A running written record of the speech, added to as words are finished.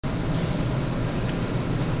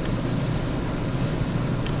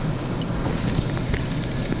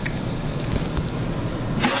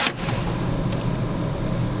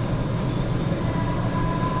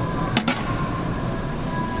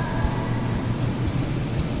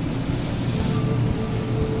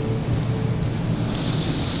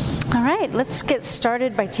right, let's get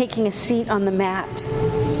started by taking a seat on the mat.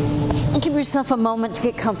 Give yourself a moment to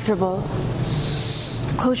get comfortable.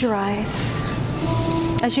 Close your eyes.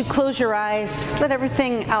 As you close your eyes, let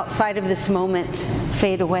everything outside of this moment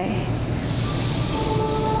fade away.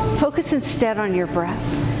 Focus instead on your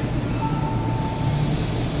breath.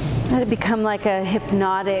 Let it become like a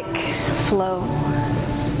hypnotic flow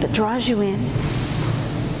that draws you in.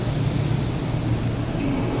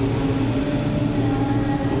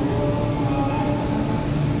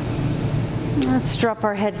 Let's drop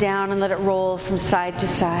our head down and let it roll from side to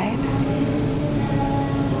side.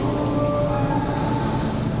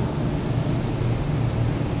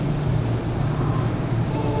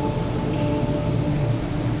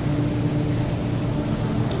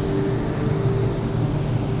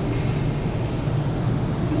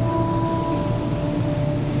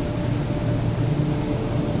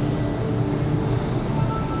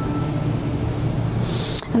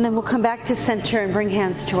 And then we'll come back to center and bring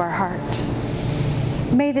hands to our heart.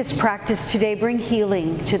 May this practice today bring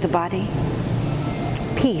healing to the body,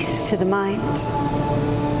 peace to the mind,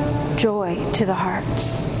 joy to the heart,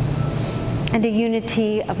 and a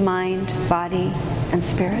unity of mind, body, and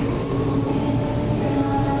spirit.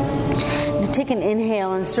 Now take an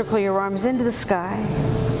inhale and circle your arms into the sky.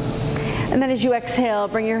 And then as you exhale,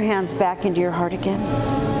 bring your hands back into your heart again.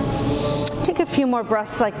 Take a few more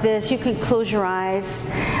breaths like this. You can close your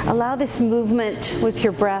eyes. Allow this movement with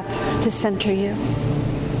your breath to center you.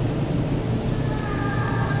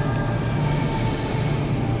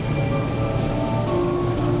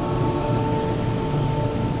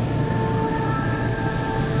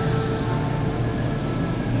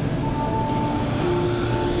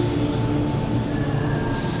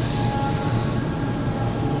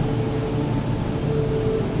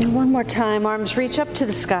 One more time, arms reach up to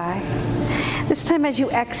the sky. This time as you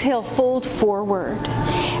exhale, fold forward.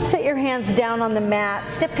 Set your hands down on the mat,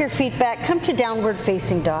 step your feet back, come to downward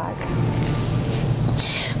facing dog.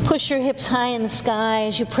 Push your hips high in the sky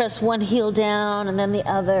as you press one heel down and then the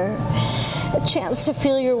other. A chance to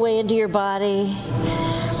feel your way into your body.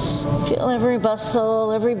 Feel every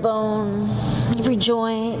muscle, every bone, every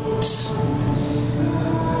joint.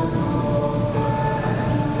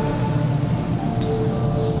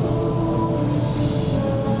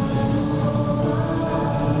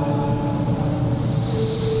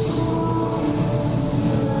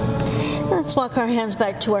 Let's walk our hands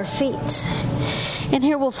back to our feet. And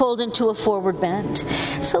here we'll fold into a forward bend.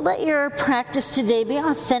 So let your practice today be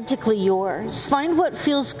authentically yours. Find what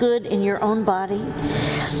feels good in your own body.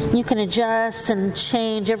 You can adjust and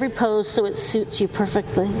change every pose so it suits you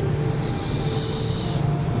perfectly.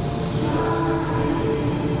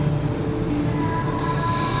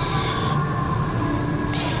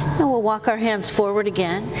 Now we'll walk our hands forward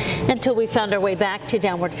again until we found our way back to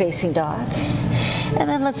downward facing dog. And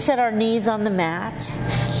then let's set our knees on the mat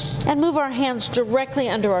and move our hands directly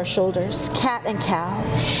under our shoulders, cat and cow.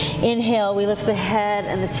 Inhale, we lift the head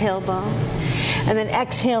and the tailbone. And then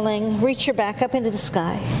exhaling, reach your back up into the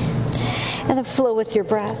sky. And then flow with your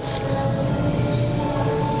breath.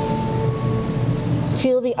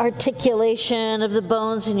 Feel the articulation of the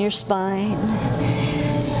bones in your spine.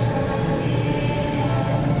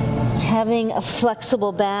 Having a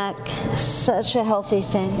flexible back, such a healthy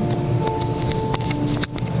thing.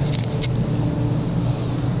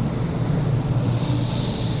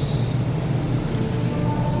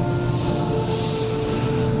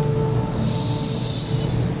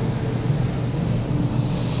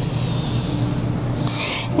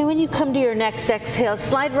 And when you come to your next exhale,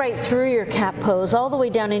 slide right through your cat pose, all the way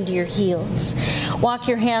down into your heels. Walk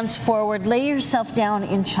your hands forward, lay yourself down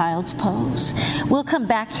in child's pose. We'll come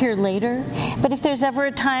back here later, but if there's ever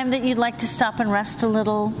a time that you'd like to stop and rest a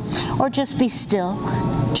little, or just be still,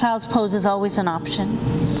 child's pose is always an option.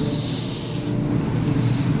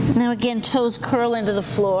 Now again, toes curl into the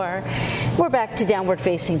floor. We're back to downward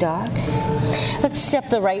facing dog. Let's step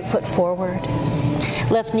the right foot forward.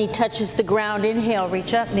 Left knee touches the ground. Inhale,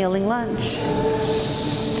 reach up, kneeling lunge.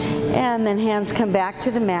 And then hands come back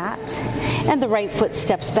to the mat. And the right foot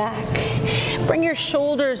steps back. Bring your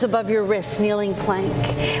shoulders above your wrists, kneeling plank.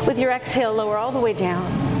 With your exhale, lower all the way down.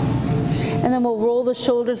 And then we'll roll the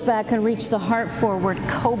shoulders back and reach the heart forward,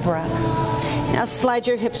 cobra. Now slide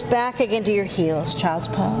your hips back again to your heels, child's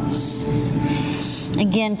pose.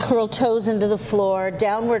 Again, curl toes into the floor,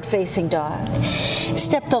 downward facing dog.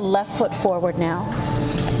 Step the left foot forward now.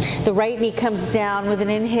 The right knee comes down. With an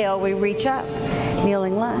inhale, we reach up,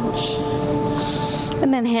 kneeling lunge.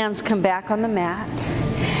 And then hands come back on the mat.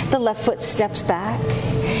 The left foot steps back.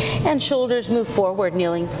 And shoulders move forward,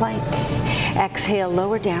 kneeling plank. Exhale,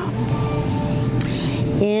 lower down.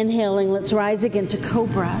 Inhaling, let's rise again to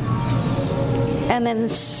cobra. And then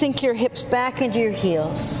sink your hips back into your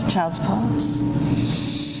heels, child's pose.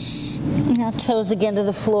 Now toes again to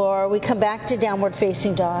the floor. We come back to downward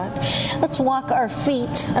facing dog. Let's walk our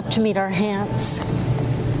feet up to meet our hands.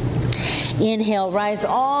 Inhale, rise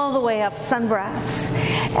all the way up, sun breaths.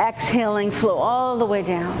 Exhaling, flow all the way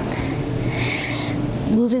down.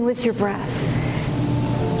 Moving with your breath.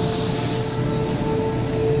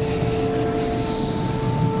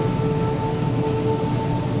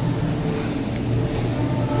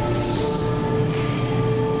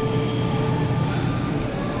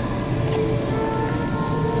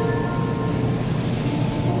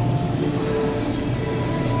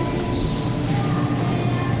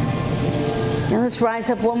 Now let's rise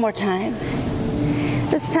up one more time.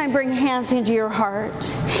 This time bring hands into your heart.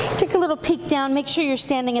 Take a little peek down. Make sure you're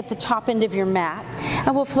standing at the top end of your mat.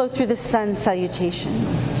 And we'll flow through the sun salutation.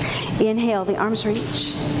 Inhale, the arms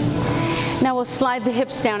reach. Now we'll slide the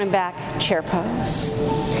hips down and back, chair pose.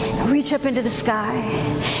 Reach up into the sky.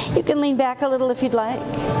 You can lean back a little if you'd like.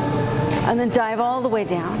 And then dive all the way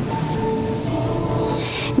down.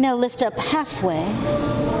 Now lift up halfway.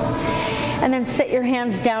 And then set your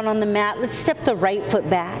hands down on the mat. Let's step the right foot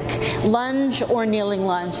back. Lunge or kneeling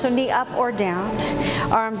lunge. So knee up or down.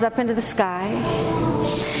 Arms up into the sky.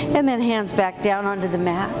 And then hands back down onto the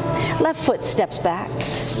mat. Left foot steps back.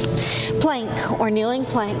 Plank or kneeling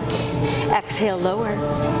plank. Exhale, lower.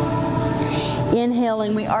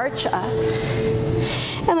 Inhaling, we arch up.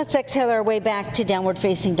 And let's exhale our way back to downward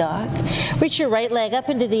facing dog. Reach your right leg up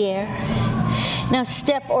into the air. Now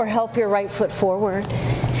step or help your right foot forward.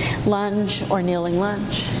 Lunge or kneeling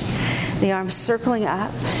lunge. The arms circling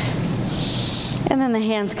up. And then the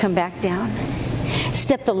hands come back down.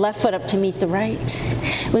 Step the left foot up to meet the right.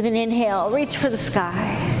 With an inhale, reach for the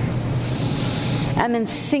sky. And then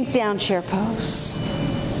sink down, chair pose.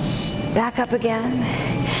 Back up again.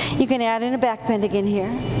 You can add in a back bend again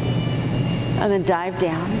here. And then dive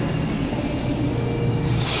down.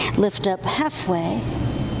 Lift up halfway.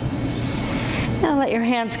 Now let your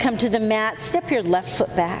hands come to the mat. Step your left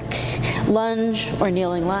foot back. Lunge or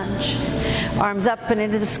kneeling lunge. Arms up and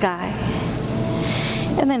into the sky.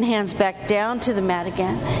 And then hands back down to the mat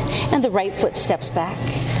again. And the right foot steps back.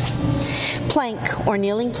 Plank or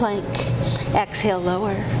kneeling plank. Exhale,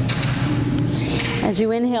 lower. As you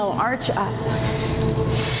inhale, arch up.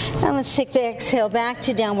 And let's take the exhale back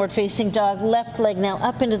to downward facing dog. Left leg now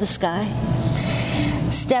up into the sky.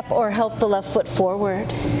 Step or help the left foot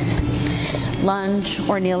forward. Lunge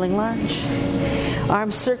or kneeling lunge.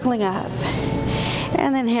 Arms circling up.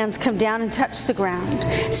 And then hands come down and touch the ground.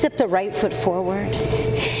 Step the right foot forward.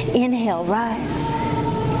 Inhale, rise.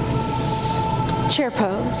 Chair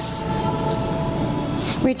pose.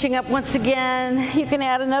 Reaching up once again. You can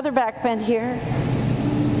add another back bend here.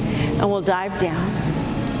 And we'll dive down.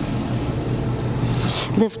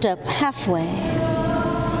 Lift up halfway.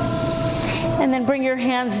 And then bring your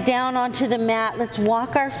hands down onto the mat. Let's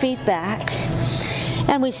walk our feet back.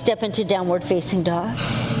 And we step into downward facing dog.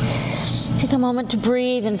 Take a moment to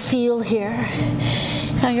breathe and feel here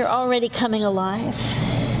how you're already coming alive.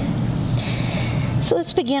 So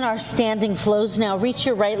let's begin our standing flows now. Reach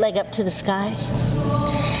your right leg up to the sky.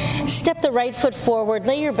 Step the right foot forward.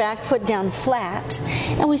 Lay your back foot down flat.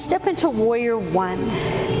 And we step into warrior one.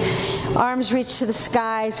 Arms reach to the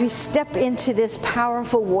skies. We step into this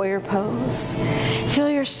powerful warrior pose. Feel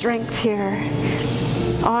your strength here.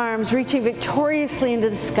 Arms reaching victoriously into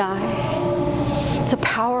the sky. It's a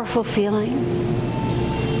powerful feeling.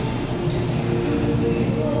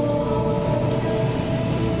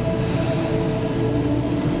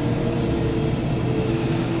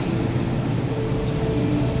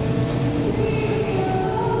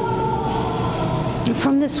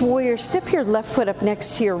 From this warrior, step your left foot up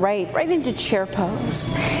next to your right into chair pose.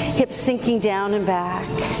 Hips sinking down and back.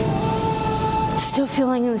 Still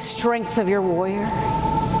feeling the strength of your warrior.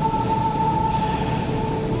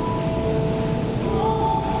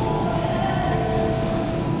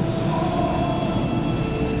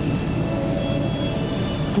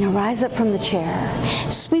 Now rise up from the chair.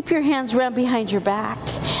 Sweep your hands around behind your back.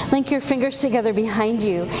 Link your fingers together behind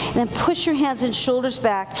you. And then push your hands and shoulders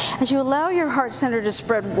back as you allow your heart center to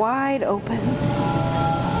spread wide open.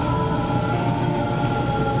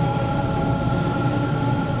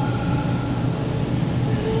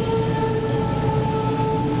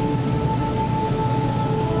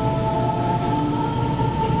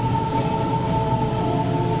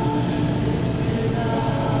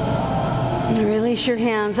 Release your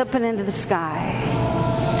hands up and into the sky.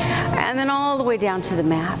 and then all the way down to the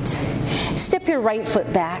mat. Step your right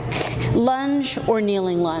foot back, lunge or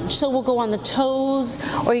kneeling lunge. So we'll go on the toes,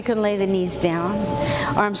 or you can lay the knees down,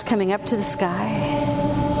 arms coming up to the sky.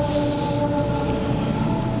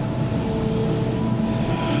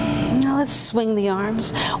 Now let's swing the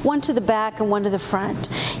arms, one to the back and one to the front.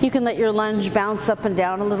 You can let your lunge bounce up and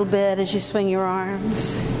down a little bit as you swing your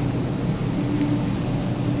arms.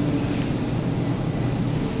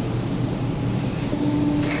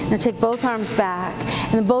 Now take both arms back,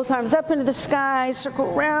 and then both arms up into the sky,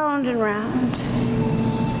 circle round and round.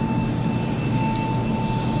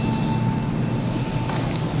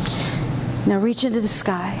 Now reach into the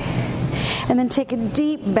sky, and then take a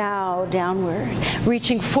deep bow downward,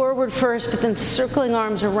 reaching forward first, but then circling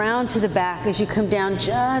arms around to the back as you come down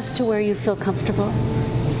just to where you feel comfortable.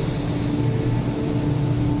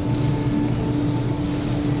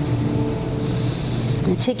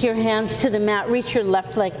 Now take your hands to the mat, reach your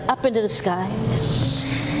left leg up into the sky.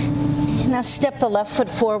 Now step the left foot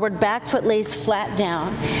forward, back foot lays flat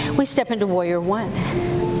down. We step into Warrior One.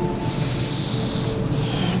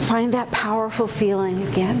 Find that powerful feeling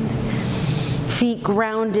again. Feet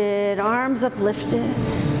grounded, arms uplifted.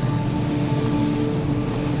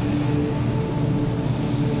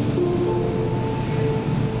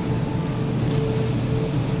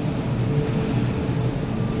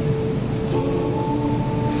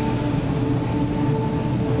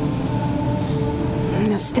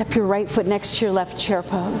 Now step your right foot next to your left, chair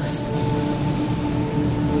pose.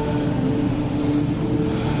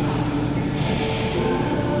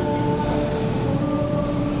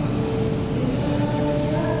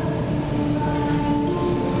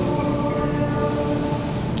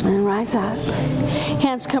 And rise up.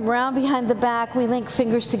 Hands come around behind the back. We link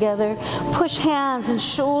fingers together. Push hands and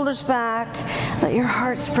shoulders back. Let your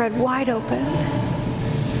heart spread wide open.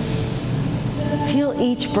 Feel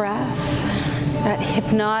each breath, that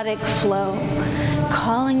hypnotic flow,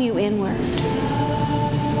 calling you inward.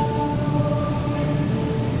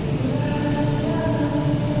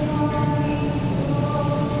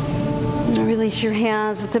 Now release your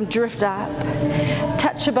hands, let them drift up,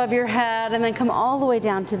 touch above your head, and then come all the way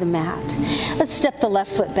down to the mat. Let's step the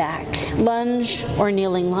left foot back, lunge or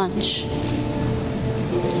kneeling lunge.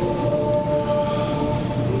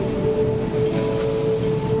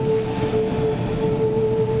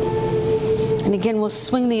 And again, we'll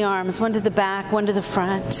swing the arms, one to the back, one to the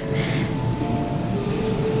front.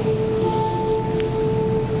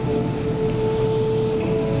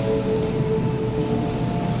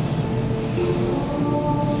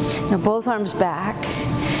 Now both arms back,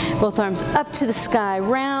 both arms up to the sky,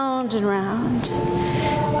 round and round.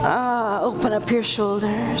 Open up your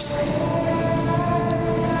shoulders.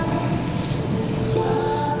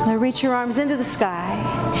 Now reach your arms into the sky,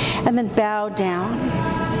 and then bow down.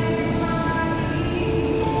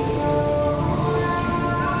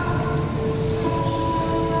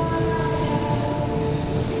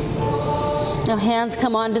 Now hands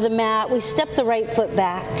come onto the mat. We step the right foot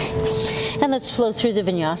back. And let's flow through the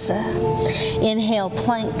vinyasa. Inhale,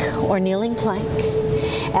 plank or kneeling plank.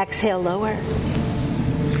 Exhale, lower.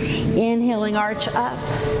 Inhaling, arch up.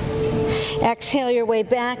 Exhale your way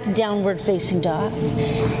back, downward facing dog.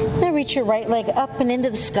 Now reach your right leg up and into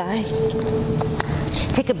the sky.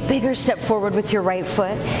 Take a bigger step forward with your right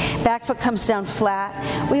foot. Back foot comes down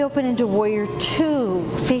flat. We open into Warrior Two,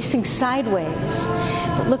 facing sideways,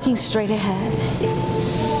 but looking straight ahead.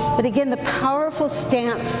 But again, the powerful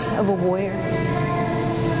stance of a warrior.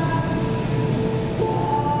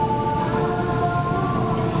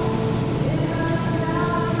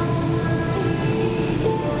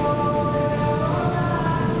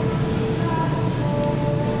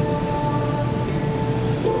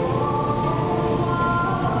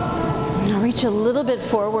 Reach a little bit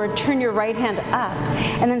forward, turn your right hand up,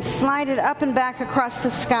 and then slide it up and back across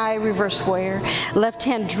the sky, reverse warrior. Left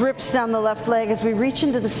hand drips down the left leg as we reach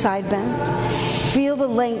into the side bend. Feel the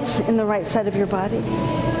length in the right side of your body.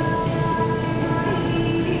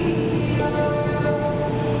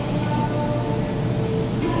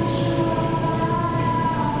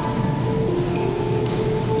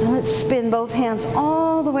 Now let's spin both hands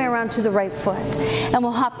all the way around to the right foot, and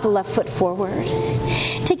we'll hop the left foot forward.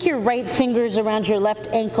 Take your right fingers around your left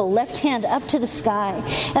ankle, left hand up to the sky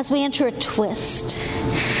as we enter a twist.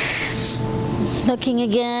 Looking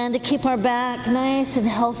again to keep our back nice and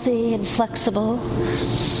healthy and flexible.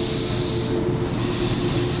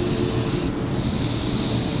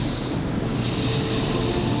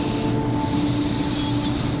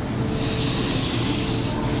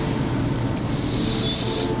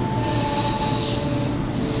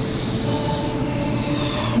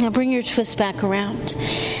 Now bring your twist back around.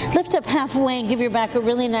 Lift up halfway and give your back a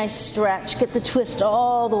really nice stretch. Get the twist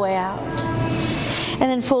all the way out. And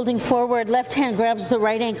then folding forward, left hand grabs the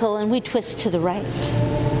right ankle and we twist to the right.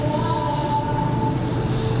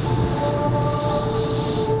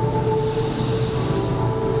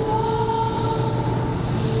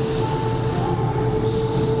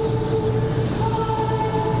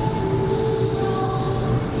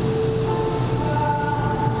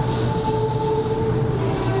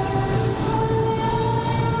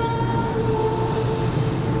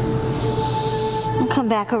 Come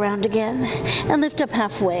back around again and lift up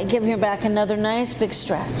halfway. Give your back another nice big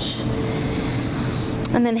stretch.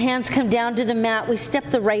 And then hands come down to the mat. We step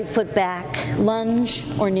the right foot back, lunge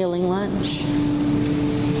or kneeling lunge.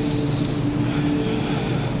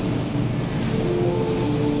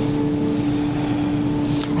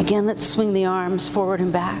 Again, let's swing the arms forward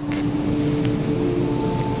and back.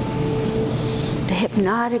 The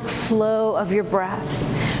hypnotic flow of your breath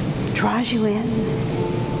draws you in.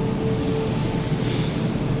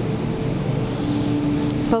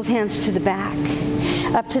 Both hands to the back,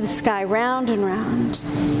 up to the sky, round and round.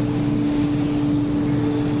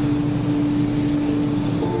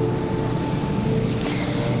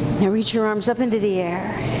 Now reach your arms up into the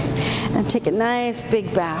air and take a nice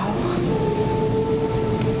big bow.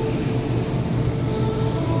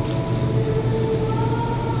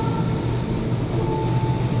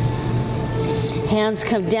 Hands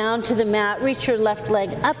come down to the mat, reach your left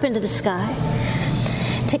leg up into the sky.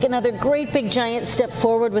 Take another great big giant step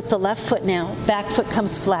forward with the left foot now. Back foot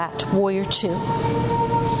comes flat, warrior two.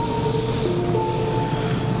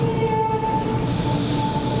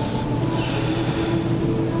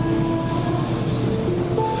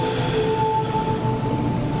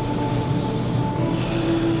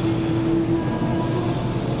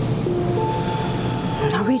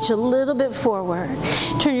 Now reach a little bit forward.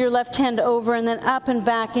 Turn your left hand over and then up and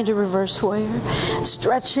back into reverse warrior.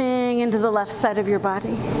 Stretching into the left side of your body.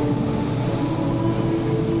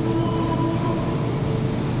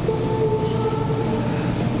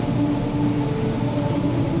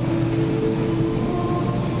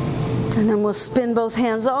 And then we'll spin both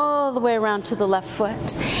hands all the way around to the left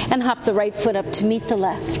foot and hop the right foot up to meet the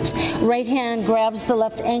left. Right hand grabs the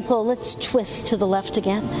left ankle. Let's twist to the left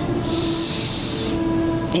again.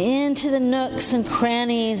 Into the nooks and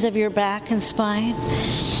crannies of your back and spine.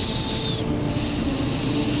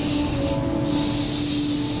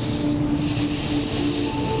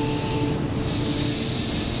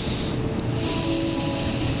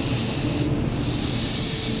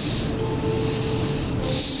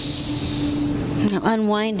 Now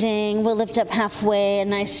unwinding, we'll lift up halfway, a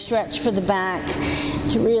nice stretch for the back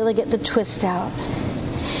to really get the twist out.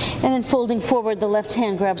 And then folding forward, the left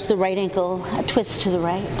hand grabs the right ankle, a twist to the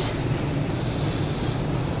right.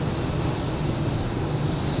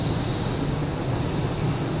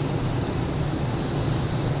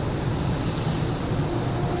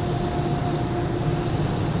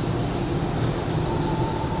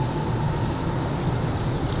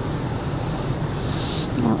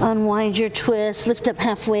 Now unwind your twist, lift up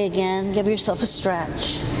halfway again, give yourself a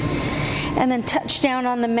stretch. And then touch down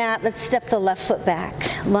on the mat. Let's step the left foot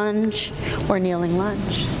back. Lunge or kneeling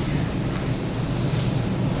lunge.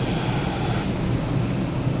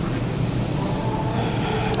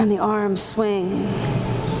 And the arms swing.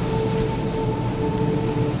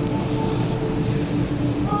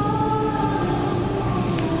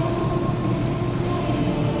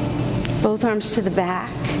 Both arms to the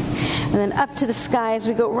back. And then up to the sky as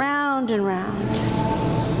we go round and round.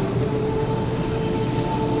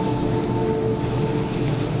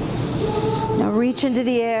 Now reach into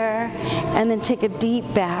the air and then take a deep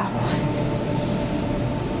bow.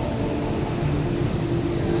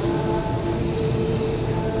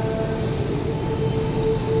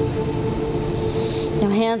 Now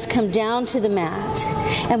hands come down to the mat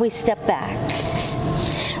and we step back.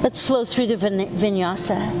 Let's flow through the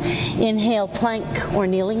vinyasa. Inhale, plank or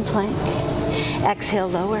kneeling plank. Exhale,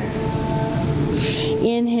 lower.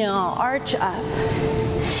 Inhale, arch up.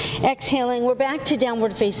 Exhaling, we're back to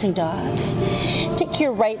downward facing dog. Take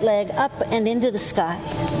your right leg up and into the sky.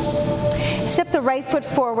 Step the right foot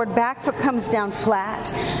forward, back foot comes down flat.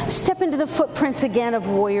 Step into the footprints again of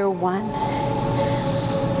warrior one.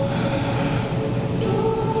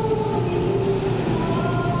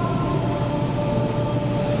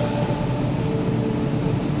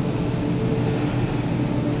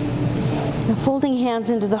 Now Folding hands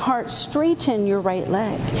into the heart, straighten your right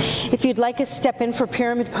leg. If you'd like a step in for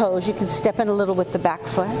pyramid pose, you can step in a little with the back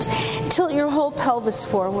foot. Tilt your whole pelvis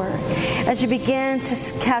forward as you begin to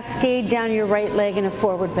cascade down your right leg in a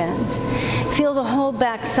forward bend. Feel the whole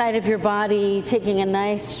back side of your body taking a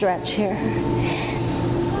nice stretch here.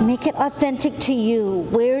 Make it authentic to you.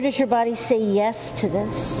 Where does your body say yes to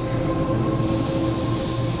this?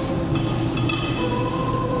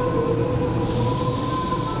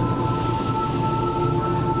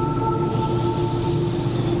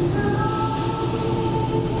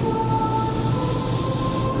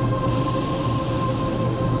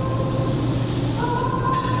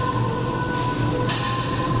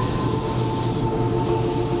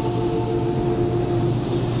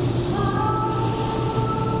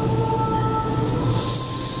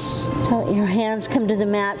 Let your hands come to the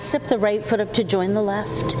mat. Step the right foot up to join the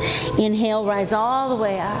left. Inhale, rise all the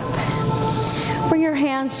way up. Bring your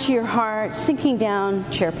hands to your heart, sinking down,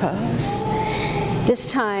 chair pose.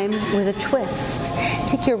 This time with a twist.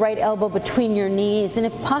 Take your right elbow between your knees, and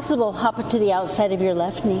if possible, hop it to the outside of your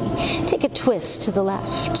left knee. Take a twist to the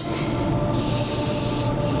left.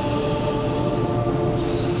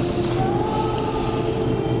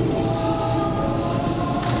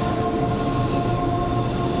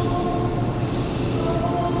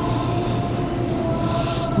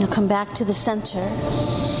 Now come back to the center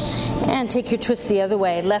and take your twist the other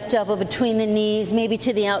way. Left elbow between the knees, maybe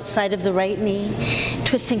to the outside of the right knee,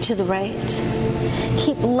 twisting to the right.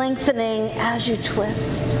 Keep lengthening as you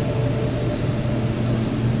twist.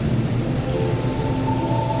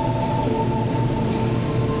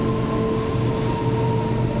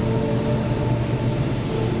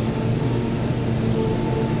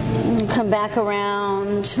 Come back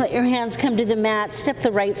around. Let your hands come to the mat. Step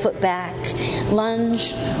the right foot back.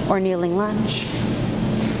 Lunge or kneeling lunge.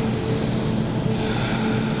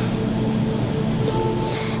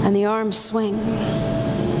 And the arms swing.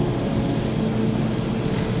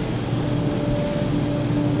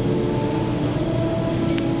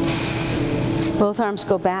 Both arms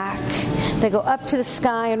go back. They go up to the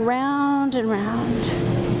sky and round and round.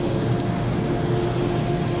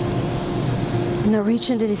 Now reach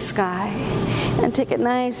into the sky and take a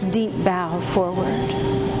nice deep bow forward.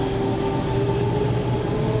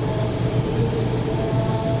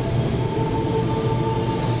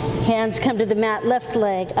 Hands come to the mat, left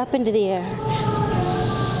leg up into the air.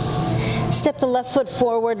 Step the left foot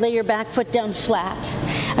forward, lay your back foot down flat.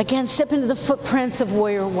 Again, step into the footprints of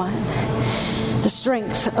Warrior One, the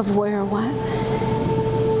strength of Warrior One.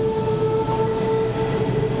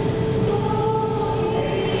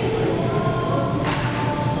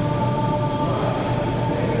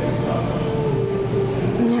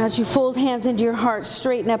 As you fold hands into your heart,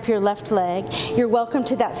 straighten up your left leg. You're welcome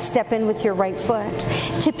to that step in with your right foot.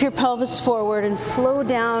 Tip your pelvis forward and flow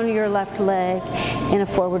down your left leg in a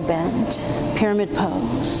forward bend. Pyramid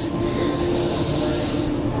pose.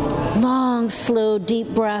 Long, slow, deep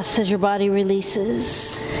breaths as your body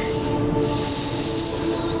releases.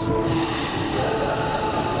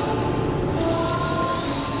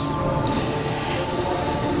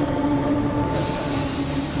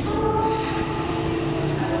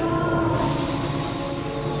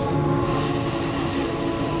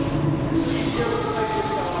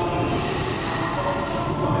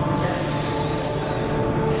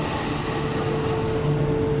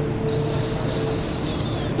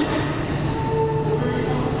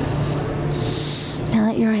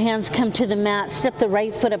 Your hands come to the mat. Step the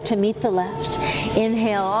right foot up to meet the left.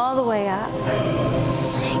 Inhale all the way up.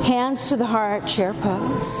 Hands to the heart, chair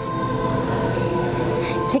pose.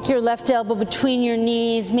 Take your left elbow between your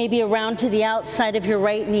knees, maybe around to the outside of your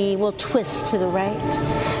right knee. We'll twist to the right.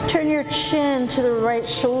 Turn your chin to the right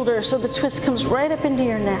shoulder so the twist comes right up into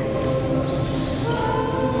your neck.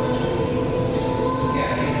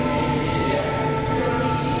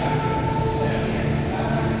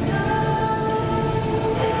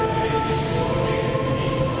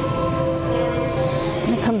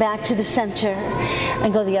 Come back to the center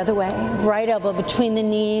and go the other way. Right elbow between the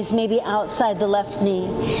knees, maybe outside the left knee.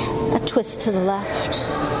 A twist to the left.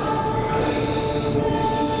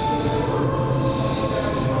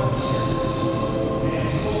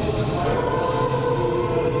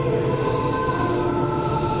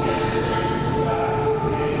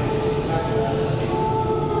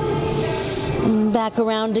 Back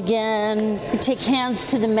around again. Take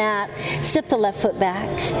hands to the mat. Step the left foot back.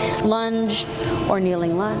 Lunge or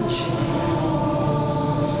kneeling lunge.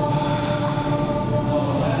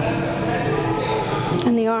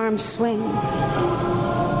 And the arms swing.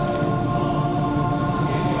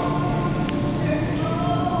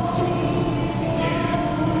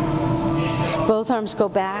 Both arms go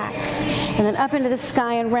back, and then up into the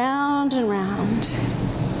sky and round and round.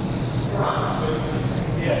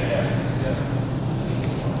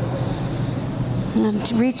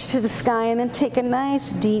 And reach to the sky and then take a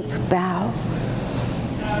nice deep bow.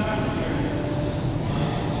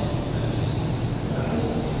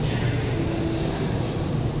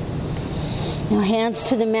 Now hands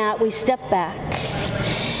to the mat, we step back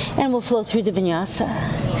and we'll flow through the vinyasa.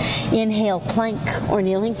 Inhale, plank or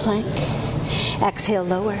kneeling plank. Exhale,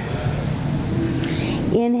 lower.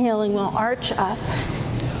 Inhaling, we'll arch up.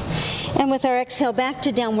 And with our exhale, back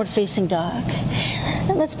to downward facing dog.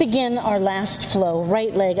 And let's begin our last flow.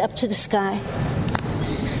 Right leg up to the sky.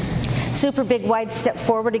 Super big wide step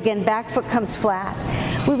forward. Again, back foot comes flat.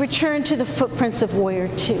 We return to the footprints of Warrior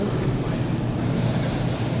Two.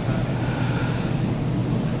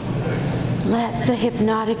 Let the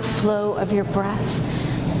hypnotic flow of your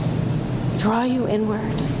breath draw you inward.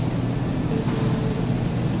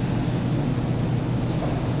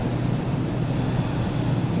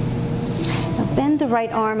 Now bend the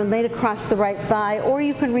right arm and lay it across the right thigh, or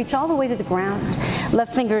you can reach all the way to the ground.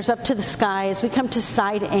 Left fingers up to the sky as we come to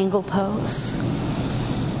side angle pose.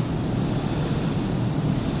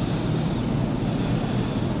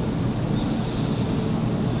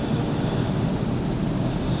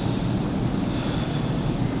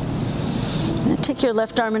 Take your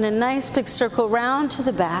left arm in a nice big circle round to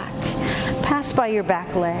the back. Pass by your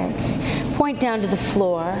back leg. Point down to the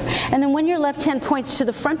floor. And then when your left hand points to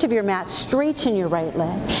the front of your mat, straighten your right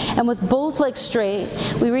leg. And with both legs straight,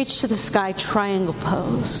 we reach to the sky, triangle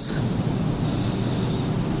pose.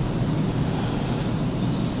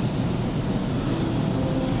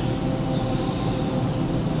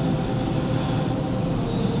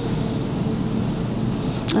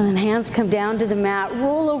 And then hands come down to the mat,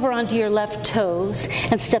 roll over onto your left toes,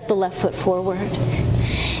 and step the left foot forward.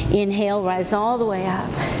 Inhale, rise all the way up.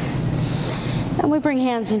 And we bring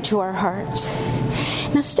hands into our heart.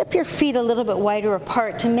 Now step your feet a little bit wider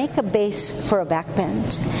apart to make a base for a back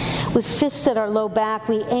bend. With fists at our low back,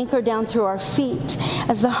 we anchor down through our feet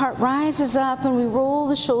as the heart rises up and we roll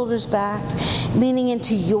the shoulders back, leaning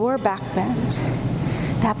into your back bend.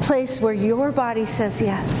 That place where your body says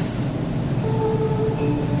yes.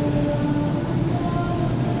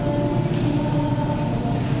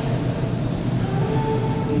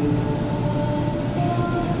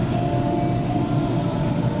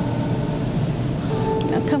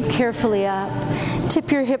 Come carefully up. Tip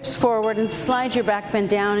your hips forward and slide your back bend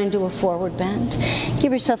down into a forward bend.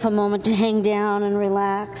 Give yourself a moment to hang down and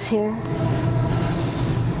relax here.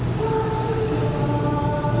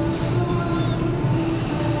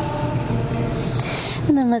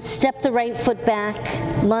 And then let's step the right foot back,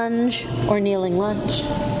 lunge or kneeling lunge.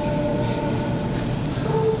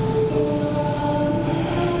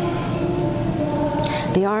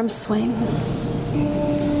 The arms swing.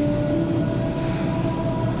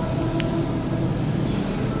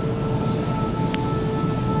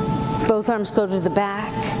 Both arms go to the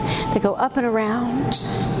back. They go up and around.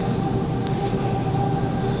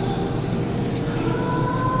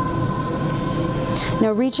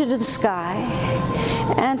 Now reach into the sky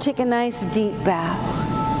and take a nice deep bow.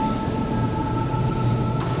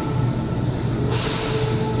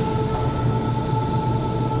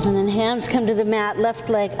 And then hands come to the mat, left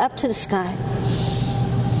leg up to the sky.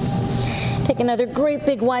 Take another great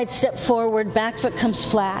big wide step forward, back foot comes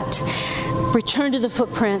flat. Return to the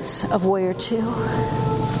footprints of Warrior Two.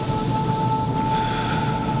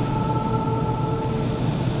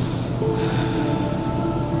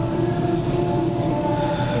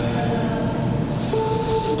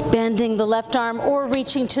 Bending the left arm or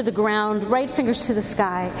reaching to the ground, right fingers to the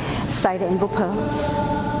sky, side angle pose.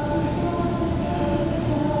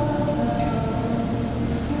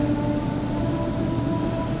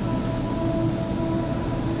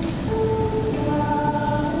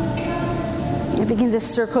 Begin to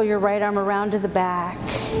circle your right arm around to the back.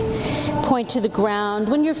 Point to the ground.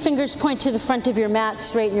 When your fingers point to the front of your mat,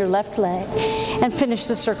 straighten your left leg and finish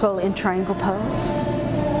the circle in triangle pose.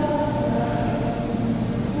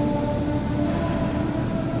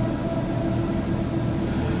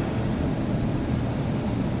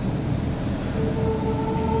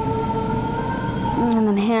 And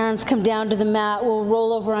then hands come down to the mat. We'll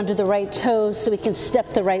roll over onto the right toes so we can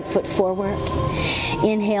step the right foot forward.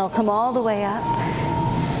 Inhale, come all the way up.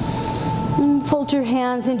 Fold your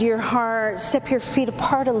hands into your heart. Step your feet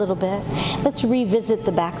apart a little bit. Let's revisit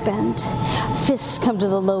the back bend. Fists come to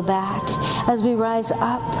the low back as we rise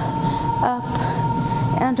up, up,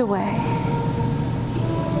 and away.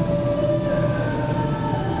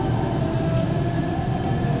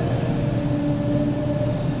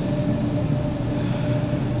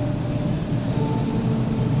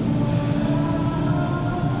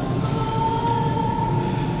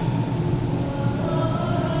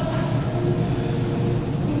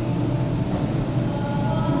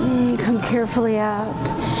 carefully up.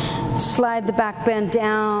 Slide the back bend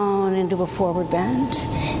down into a forward bend.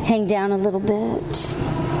 Hang down a little bit.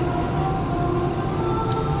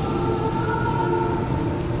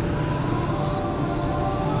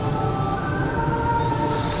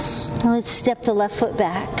 Now let's step the left foot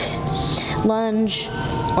back. Lunge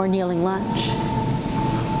or kneeling lunge.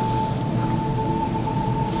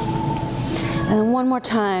 And then one more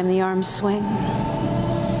time, the arms swing.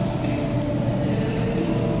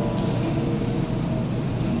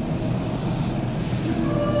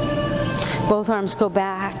 Both arms go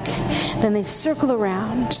back, then they circle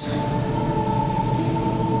around.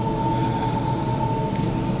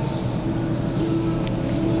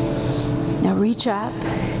 Now reach up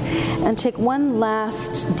and take one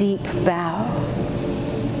last deep bow.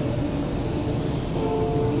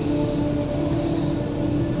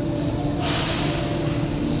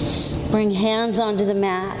 Bring hands onto the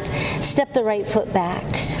mat. Step the right foot back.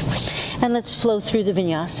 And let's flow through the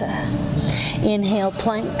vinyasa. Inhale,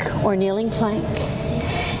 plank or kneeling plank.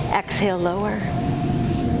 Exhale, lower.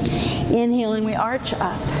 Inhaling, we arch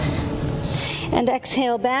up. And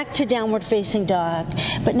exhale back to downward facing dog.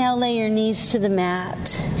 But now lay your knees to the mat,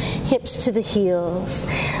 hips to the heels.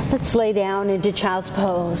 Let's lay down into child's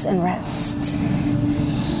pose and rest.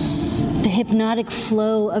 The hypnotic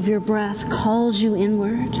flow of your breath calls you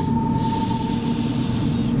inward.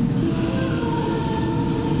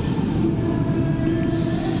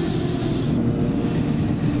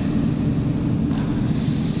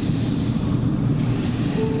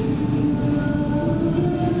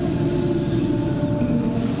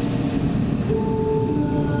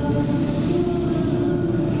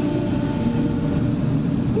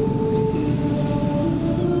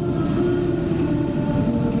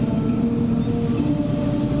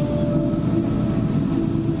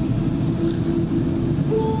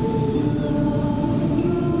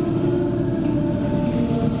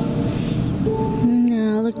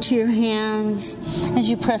 To your hands as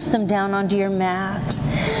you press them down onto your mat.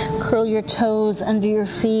 Curl your toes under your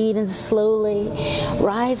feet and slowly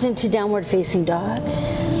rise into downward facing dog.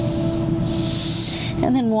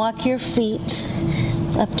 And then walk your feet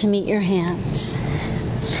up to meet your hands.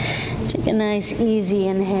 Take a nice easy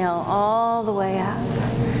inhale all the way up.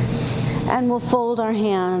 And we'll fold our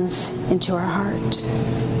hands into our heart.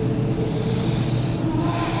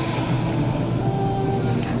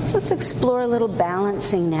 So let's explore a little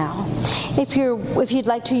balancing now. If you'd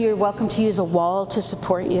like to, you're welcome to use a wall to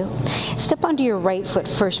support you. Step onto your right foot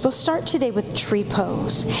first. We'll start today with tree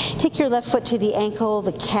pose. Take your left foot to the ankle,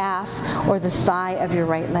 the calf, or the thigh of your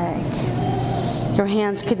right leg. Your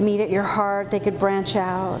hands could meet at your heart. They could branch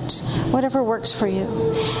out. Whatever works for you.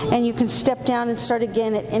 And you can step down and start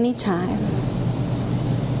again at any time.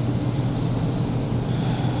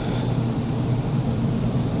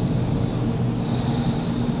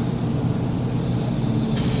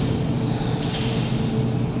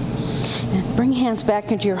 Bring hands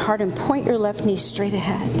back into your heart and point your left knee straight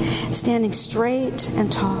ahead, standing straight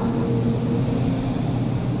and tall.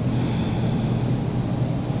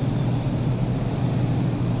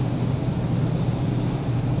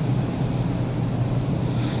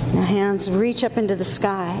 Now hands reach up into the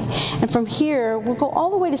sky. And from here, we'll go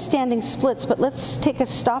all the way to standing splits, but let's take a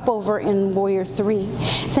stopover in Warrior 3.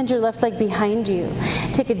 Send your left leg behind you.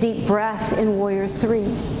 Take a deep breath in Warrior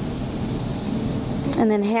 3. And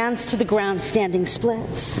then hands to the ground, standing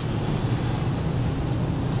splits.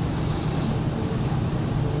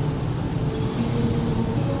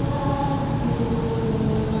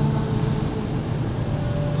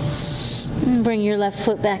 And bring your left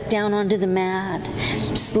foot back down onto the mat,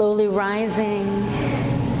 slowly rising.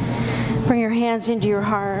 Bring your hands into your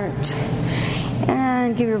heart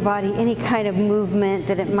and give your body any kind of movement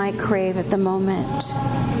that it might crave at the moment.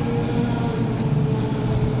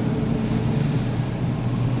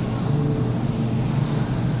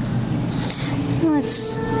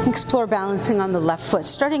 Let's explore balancing on the left foot,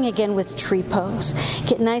 starting again with tree pose.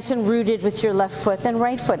 Get nice and rooted with your left foot, then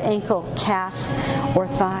right foot, ankle, calf, or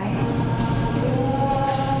thigh.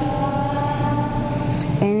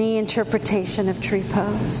 Any interpretation of tree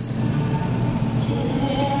pose.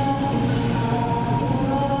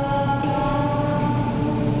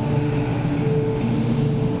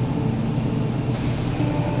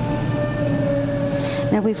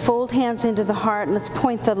 Now we fold hands into the heart and let's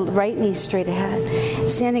point the right knee straight ahead,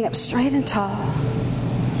 standing up straight and tall.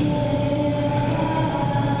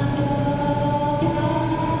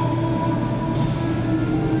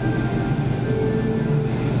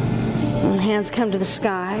 And hands come to the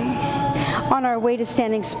sky. On our way to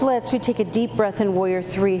standing splits, we take a deep breath in Warrior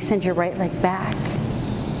 3. Send your right leg back.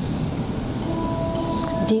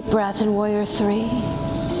 Deep breath in Warrior 3.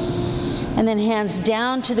 And then hands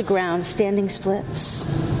down to the ground, standing splits.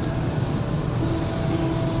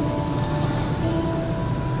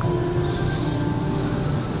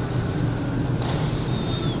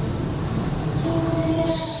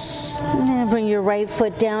 And bring your right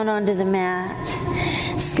foot down onto the mat,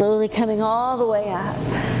 slowly coming all the way up.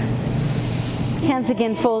 Hands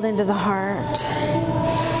again fold into the heart.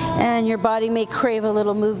 And your body may crave a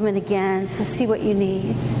little movement again, so see what you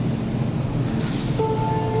need.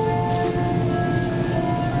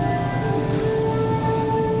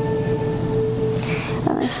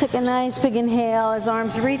 And let's take a nice big inhale as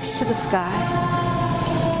arms reach to the sky.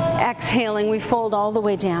 Exhaling, we fold all the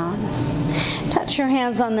way down. Touch your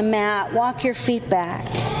hands on the mat, walk your feet back.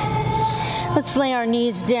 Let's lay our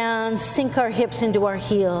knees down, sink our hips into our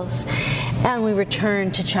heels, and we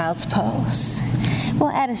return to child's pose. We'll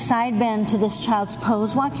add a side bend to this child's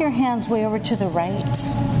pose. Walk your hands way over to the right.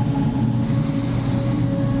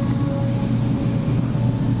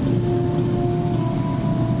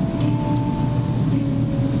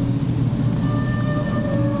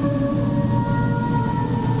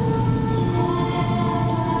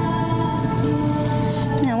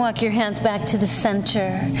 Now walk your hands back to the center,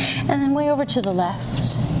 and then way over to the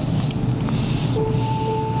left.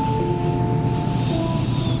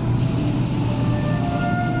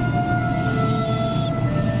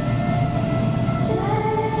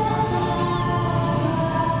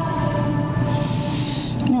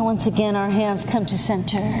 Once again, our hands come to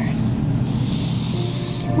center. And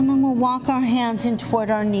then we'll walk our hands in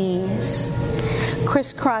toward our knees,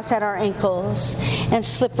 crisscross at our ankles, and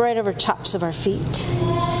slip right over tops of our feet.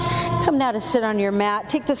 Come now to sit on your mat.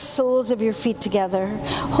 Take the soles of your feet together,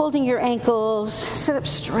 holding your ankles. Sit up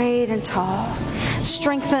straight and tall.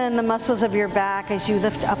 Strengthen the muscles of your back as you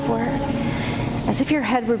lift upward, as if your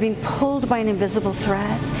head were being pulled by an invisible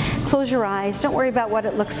thread. Close your eyes. Don't worry about what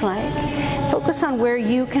it looks like. Focus on where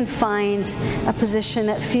you can find a position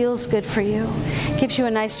that feels good for you. Gives you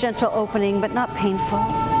a nice gentle opening, but not painful.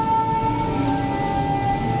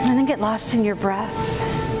 And then get lost in your breath.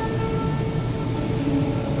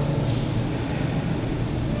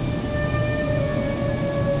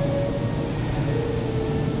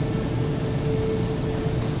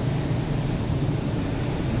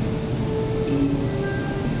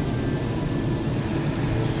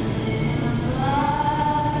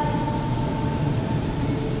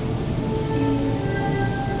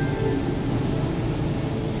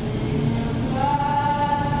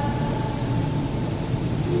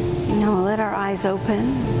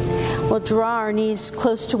 Open. We'll draw our knees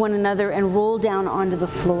close to one another and roll down onto the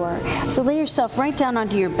floor. So lay yourself right down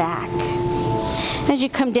onto your back. As you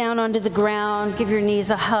come down onto the ground, give your knees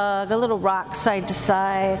a hug, a little rock side to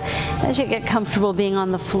side, as you get comfortable being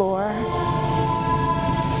on the floor.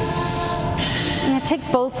 Now take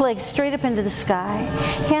both legs straight up into the sky,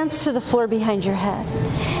 hands to the floor behind your head.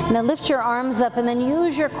 Now lift your arms up and then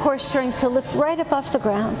use your core strength to lift right up off the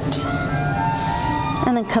ground.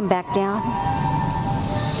 And then come back down.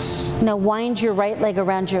 Now wind your right leg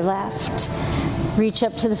around your left. Reach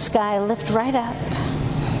up to the sky, lift right up.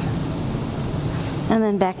 And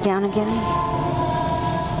then back down again.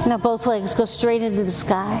 Now both legs go straight into the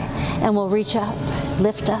sky, and we'll reach up,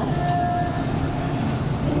 lift up.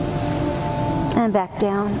 And back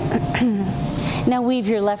down. Now weave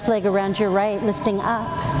your left leg around your right, lifting up.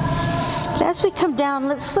 But as we come down,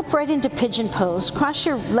 let's slip right into pigeon pose. Cross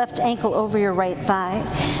your left ankle over your right thigh.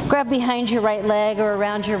 Grab behind your right leg or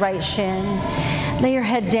around your right shin. Lay your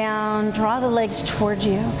head down, draw the legs toward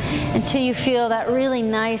you until you feel that really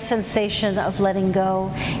nice sensation of letting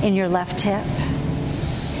go in your left hip.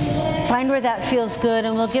 Find where that feels good,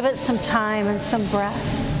 and we'll give it some time and some breath.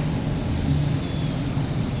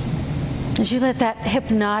 As you let that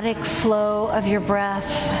hypnotic flow of your breath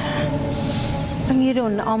bring you to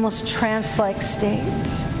an almost trance-like state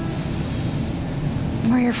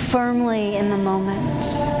where you're firmly in the moment.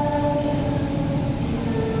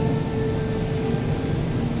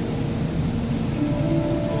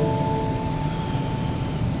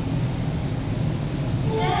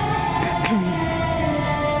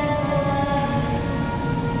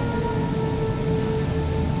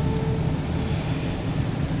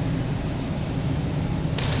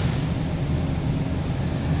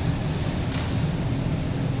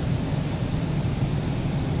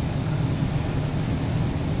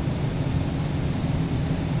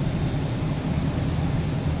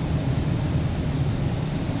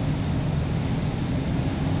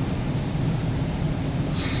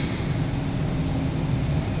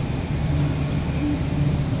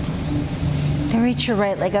 Reach your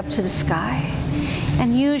right leg up to the sky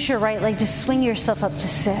And use your right leg to swing yourself up to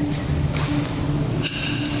sit.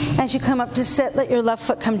 As you come up to sit, let your left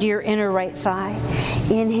foot come to your inner right thigh.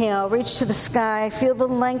 Inhale, reach to the sky, feel the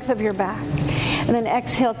length of your back. And then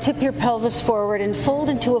exhale, tip your pelvis forward and fold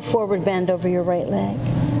into a forward bend over your right leg.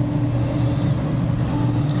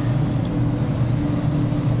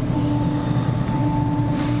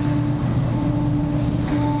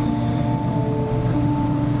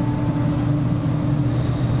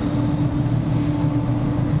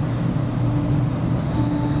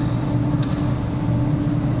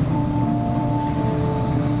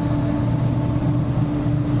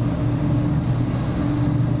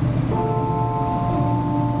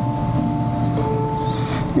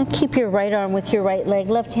 Keep your right arm with your right leg,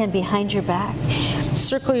 left hand behind your back.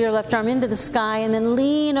 Circle your left arm into the sky and then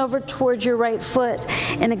lean over towards your right foot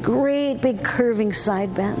in a great big curving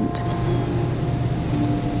side bend.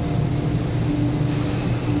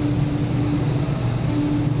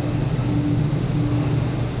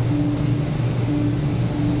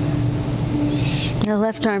 The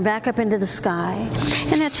left arm back up into the sky.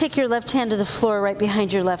 And now take your left hand to the floor right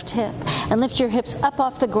behind your left hip and lift your hips up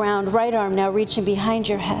off the ground. Right arm now reaching behind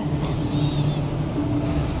your head.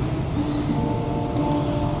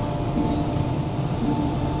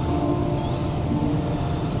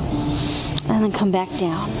 And then come back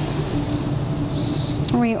down.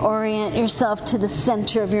 Reorient yourself to the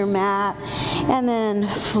center of your mat and then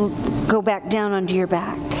go back down onto your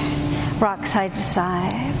back. Rock side to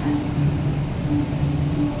side.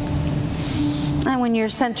 And when you're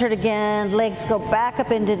centered again, legs go back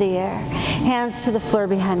up into the air. Hands to the floor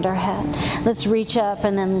behind our head. Let's reach up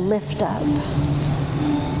and then lift up.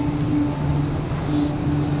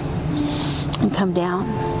 And come down.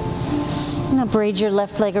 Now braid your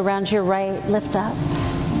left leg around your right. Lift up.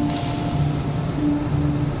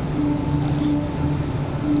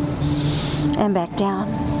 And back down.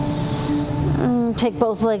 And take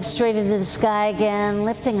both legs straight into the sky again,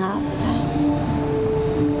 lifting up.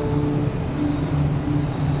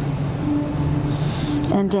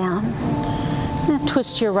 And down. Now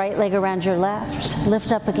twist your right leg around your left.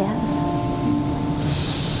 Lift up again.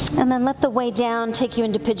 And then let the way down take you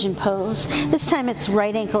into pigeon pose. This time it's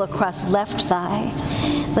right ankle across left thigh.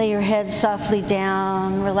 Lay your head softly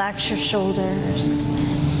down. Relax your shoulders.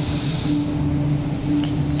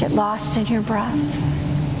 Get lost in your breath.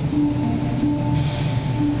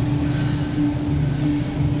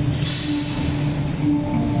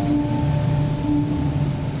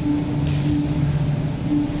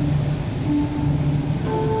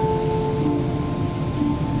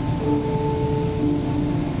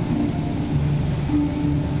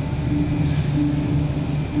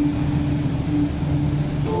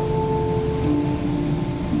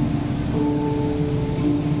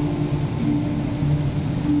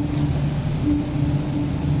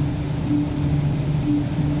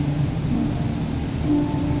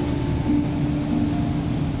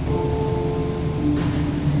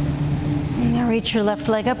 Reach your left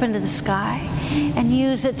leg up into the sky and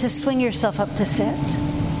use it to swing yourself up to sit.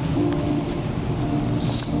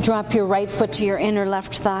 Drop your right foot to your inner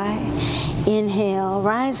left thigh. Inhale,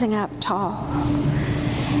 rising up tall.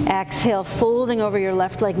 Exhale, folding over your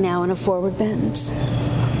left leg now in a forward bend.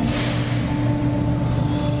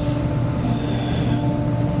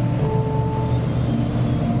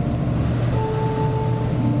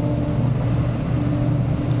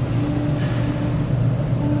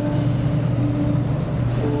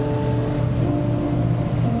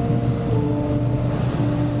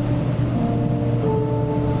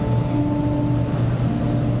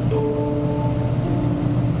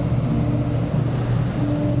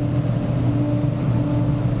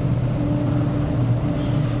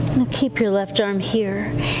 Keep your left arm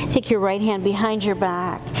here. Take your right hand behind your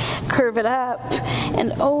back. Curve it up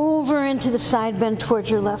and over into the side bend towards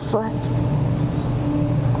your left foot.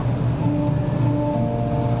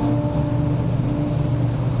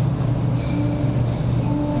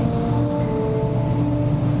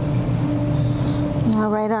 Now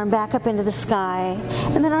right arm back up into the sky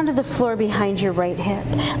and then onto the floor behind your right hip.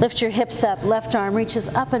 Lift your hips up. Left arm reaches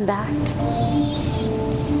up and back.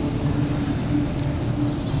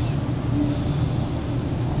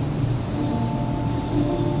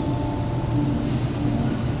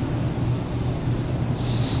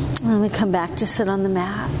 And we come back to sit on the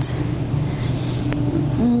mat.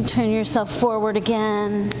 And turn yourself forward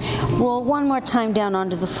again. Roll one more time down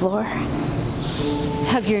onto the floor.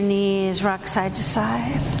 Hug your knees, rock side to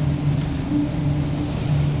side.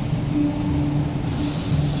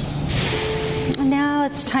 And now Now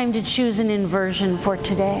it's time to choose an inversion for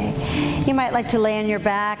today. You might like to lay on your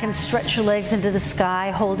back and stretch your legs into the sky,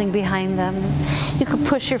 holding behind them. You could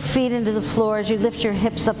push your feet into the floor as you lift your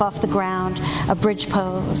hips up off the ground, a bridge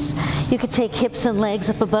pose. You could take hips and legs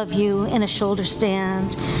up above you in a shoulder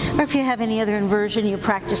stand. Or if you have any other inversion you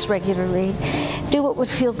practice regularly, do what would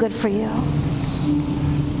feel good for you.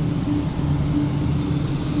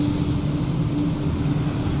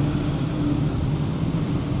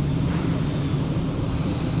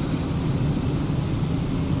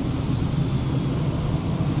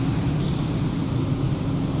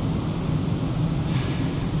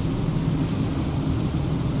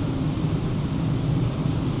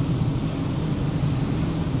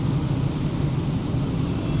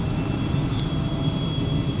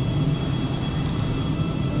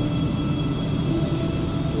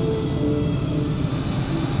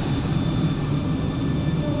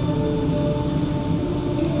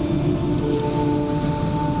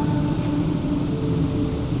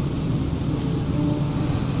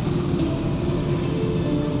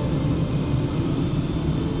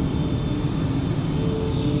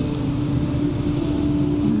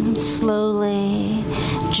 Slowly,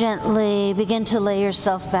 gently begin to lay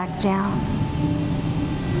yourself back down.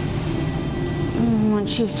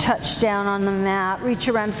 Once you've touched down on the mat, reach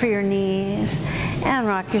around for your knees and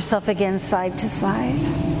rock yourself again side to side.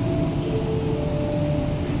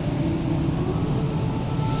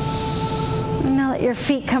 Now let your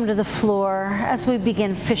feet come to the floor as we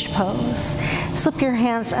begin fish pose. Slip your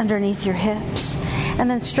hands underneath your hips and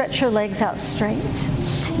then stretch your legs out straight.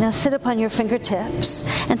 Now sit up on your fingertips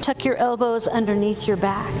and tuck your elbows underneath your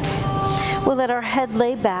back. We'll let our head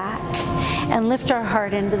lay back and lift our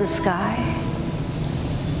heart into the sky.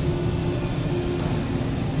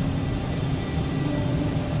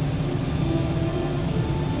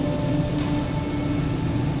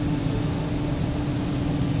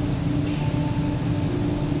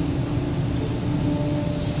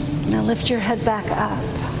 Now lift your head back up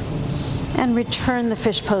and return the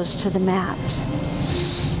fish pose to the mat.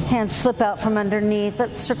 Hands slip out from underneath.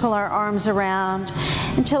 Let's circle our arms around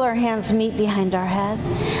until our hands meet behind our head.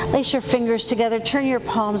 Lace your fingers together. Turn your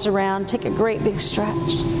palms around. Take a great big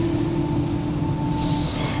stretch.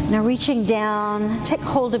 Now reaching down, take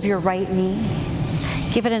hold of your right knee.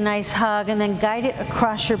 Give it a nice hug and then guide it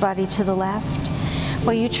across your body to the left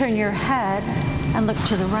while you turn your head and look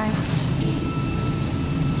to the right.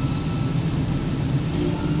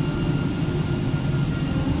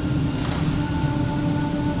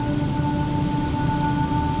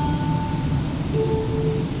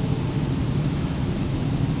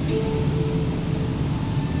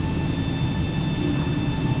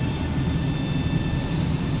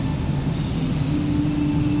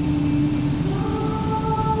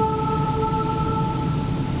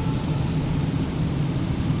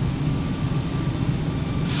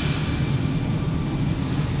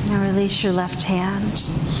 Now release your left hand.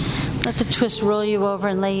 Let the twist roll you over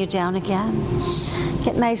and lay you down again.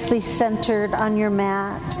 Get nicely centered on your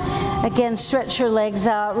mat. Again, stretch your legs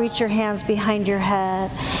out. Reach your hands behind your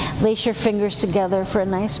head. Lace your fingers together for a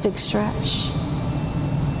nice big stretch.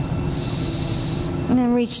 And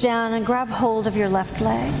then reach down and grab hold of your left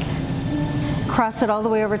leg. Cross it all the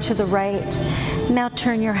way over to the right. Now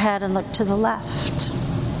turn your head and look to the left.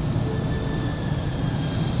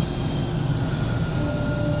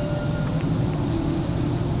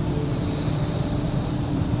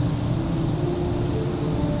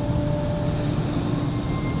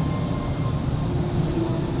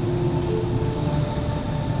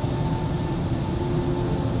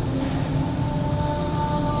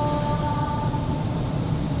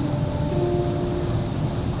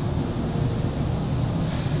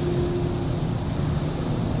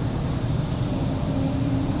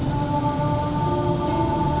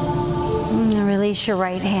 Release your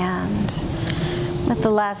right hand. Let the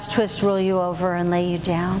last twist roll you over and lay you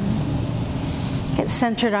down. Get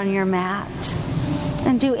centered on your mat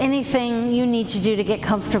and do anything you need to do to get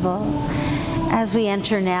comfortable as we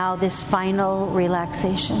enter now this final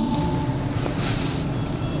relaxation.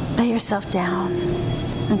 Lay yourself down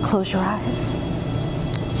and close your eyes.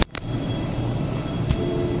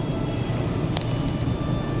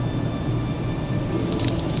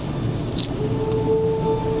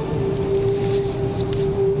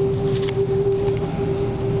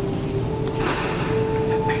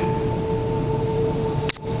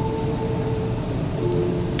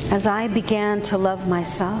 As I began to love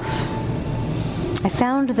myself, I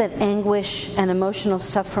found that anguish and emotional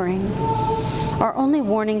suffering are only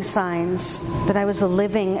warning signs that I was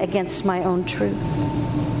living against my own truth.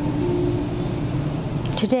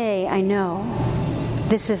 Today, I know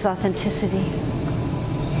this is authenticity.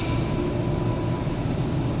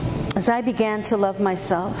 As I began to love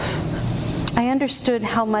myself, I understood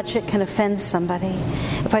how much it can offend somebody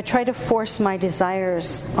if I try to force my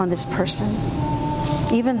desires on this person,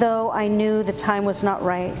 even though I knew the time was not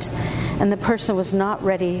right and the person was not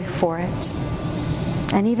ready for it.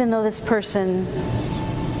 And even though this person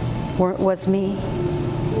was me.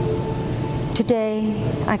 Today,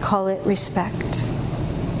 I call it respect.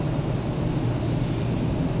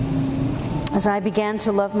 As I began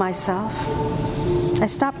to love myself, I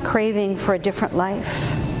stopped craving for a different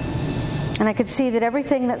life. And I could see that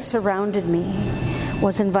everything that surrounded me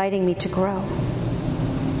was inviting me to grow.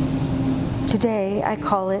 Today, I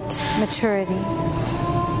call it maturity.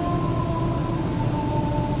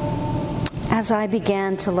 As I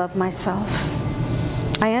began to love myself,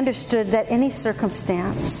 I understood that any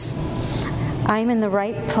circumstance, I'm in the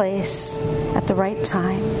right place at the right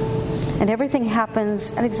time, and everything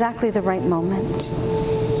happens at exactly the right moment,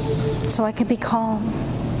 so I can be calm.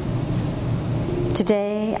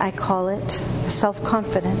 Today, I call it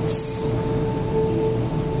self-confidence.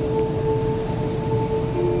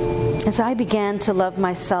 As I began to love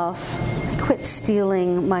myself, I quit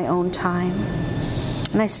stealing my own time,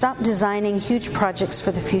 and I stopped designing huge projects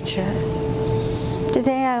for the future.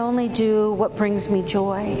 Today, I only do what brings me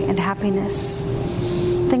joy and happiness,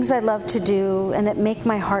 things I love to do and that make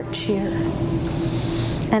my heart cheer.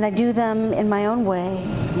 And I do them in my own way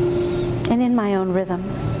and in my own rhythm.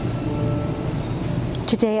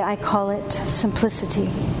 Today, I call it simplicity.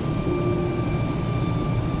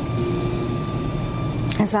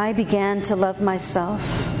 As I began to love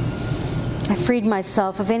myself, I freed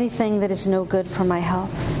myself of anything that is no good for my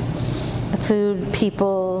health. The food,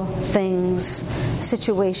 people, things,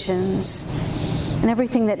 situations, and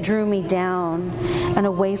everything that drew me down and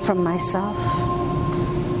away from myself.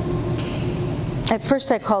 At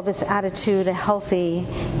first, I called this attitude a healthy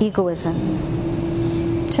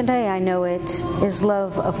egoism. Today, I know it is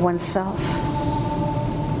love of oneself.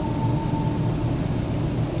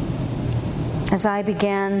 As I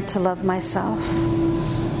began to love myself,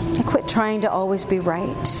 I quit trying to always be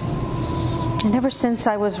right. And ever since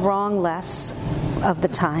I was wrong less of the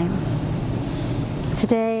time,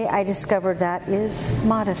 today I discovered that is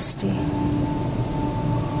modesty.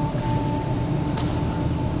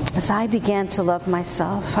 As I began to love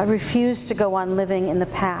myself, I refused to go on living in the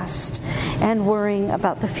past and worrying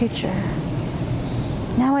about the future.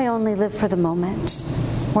 Now I only live for the moment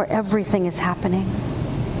where everything is happening.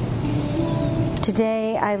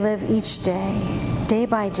 Today I live each day, day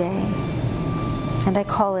by day, and I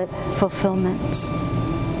call it fulfillment.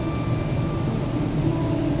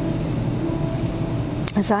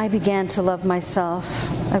 As I began to love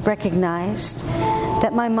myself, I recognized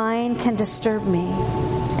that my mind can disturb me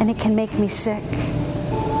and it can make me sick.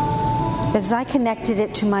 But as I connected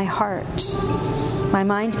it to my heart, my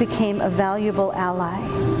mind became a valuable ally.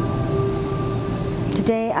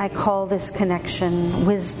 Today I call this connection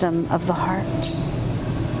wisdom of the heart.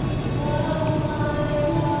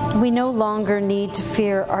 We no longer need to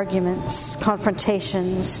fear arguments,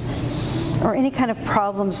 confrontations, or any kind of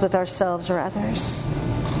problems with ourselves or others.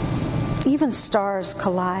 Even stars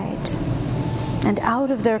collide, and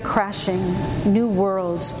out of their crashing, new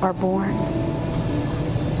worlds are born.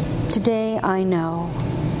 Today I know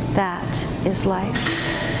that is life.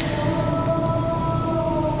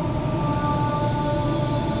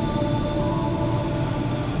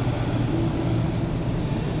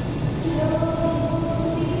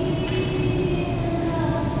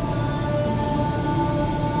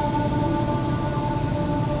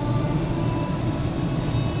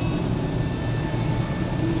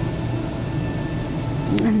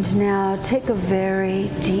 And now take a very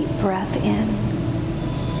deep breath in,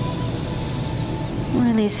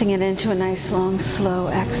 releasing it into a nice long slow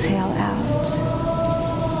exhale out.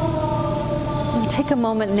 And take a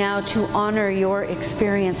moment now to honor your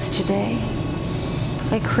experience today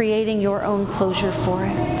by creating your own closure for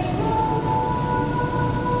it.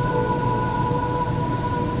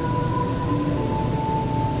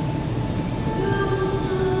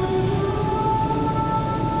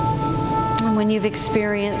 When you've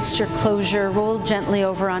experienced your closure, roll gently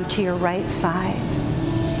over onto your right side.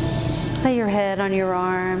 Lay your head on your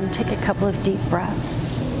arm. Take a couple of deep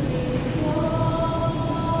breaths.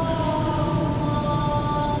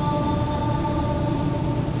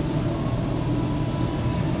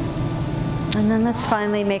 And then let's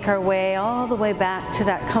finally make our way all the way back to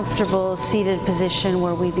that comfortable seated position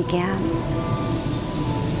where we began.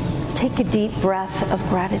 Take a deep breath of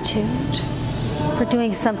gratitude for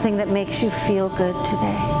doing something that makes you feel good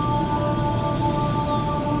today.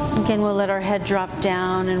 Again, we'll let our head drop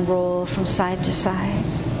down and roll from side to side.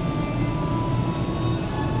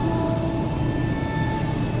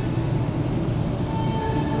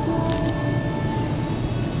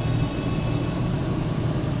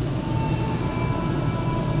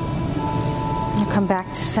 Come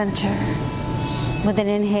back to center. With an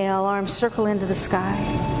inhale, arms circle into the sky.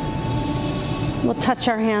 We'll touch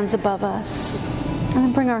our hands above us and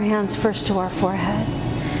then bring our hands first to our forehead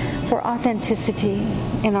for authenticity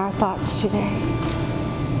in our thoughts today.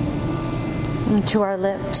 And to our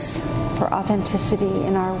lips for authenticity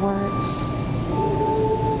in our words.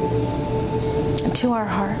 And to our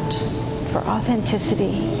heart for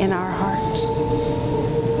authenticity in our heart.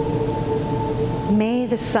 May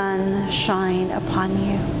the sun shine upon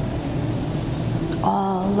you.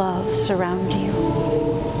 All love surround you.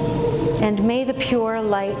 And may the pure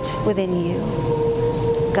light within you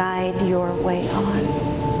guide your way on.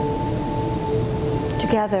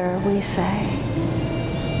 Together we say,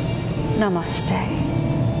 Namaste.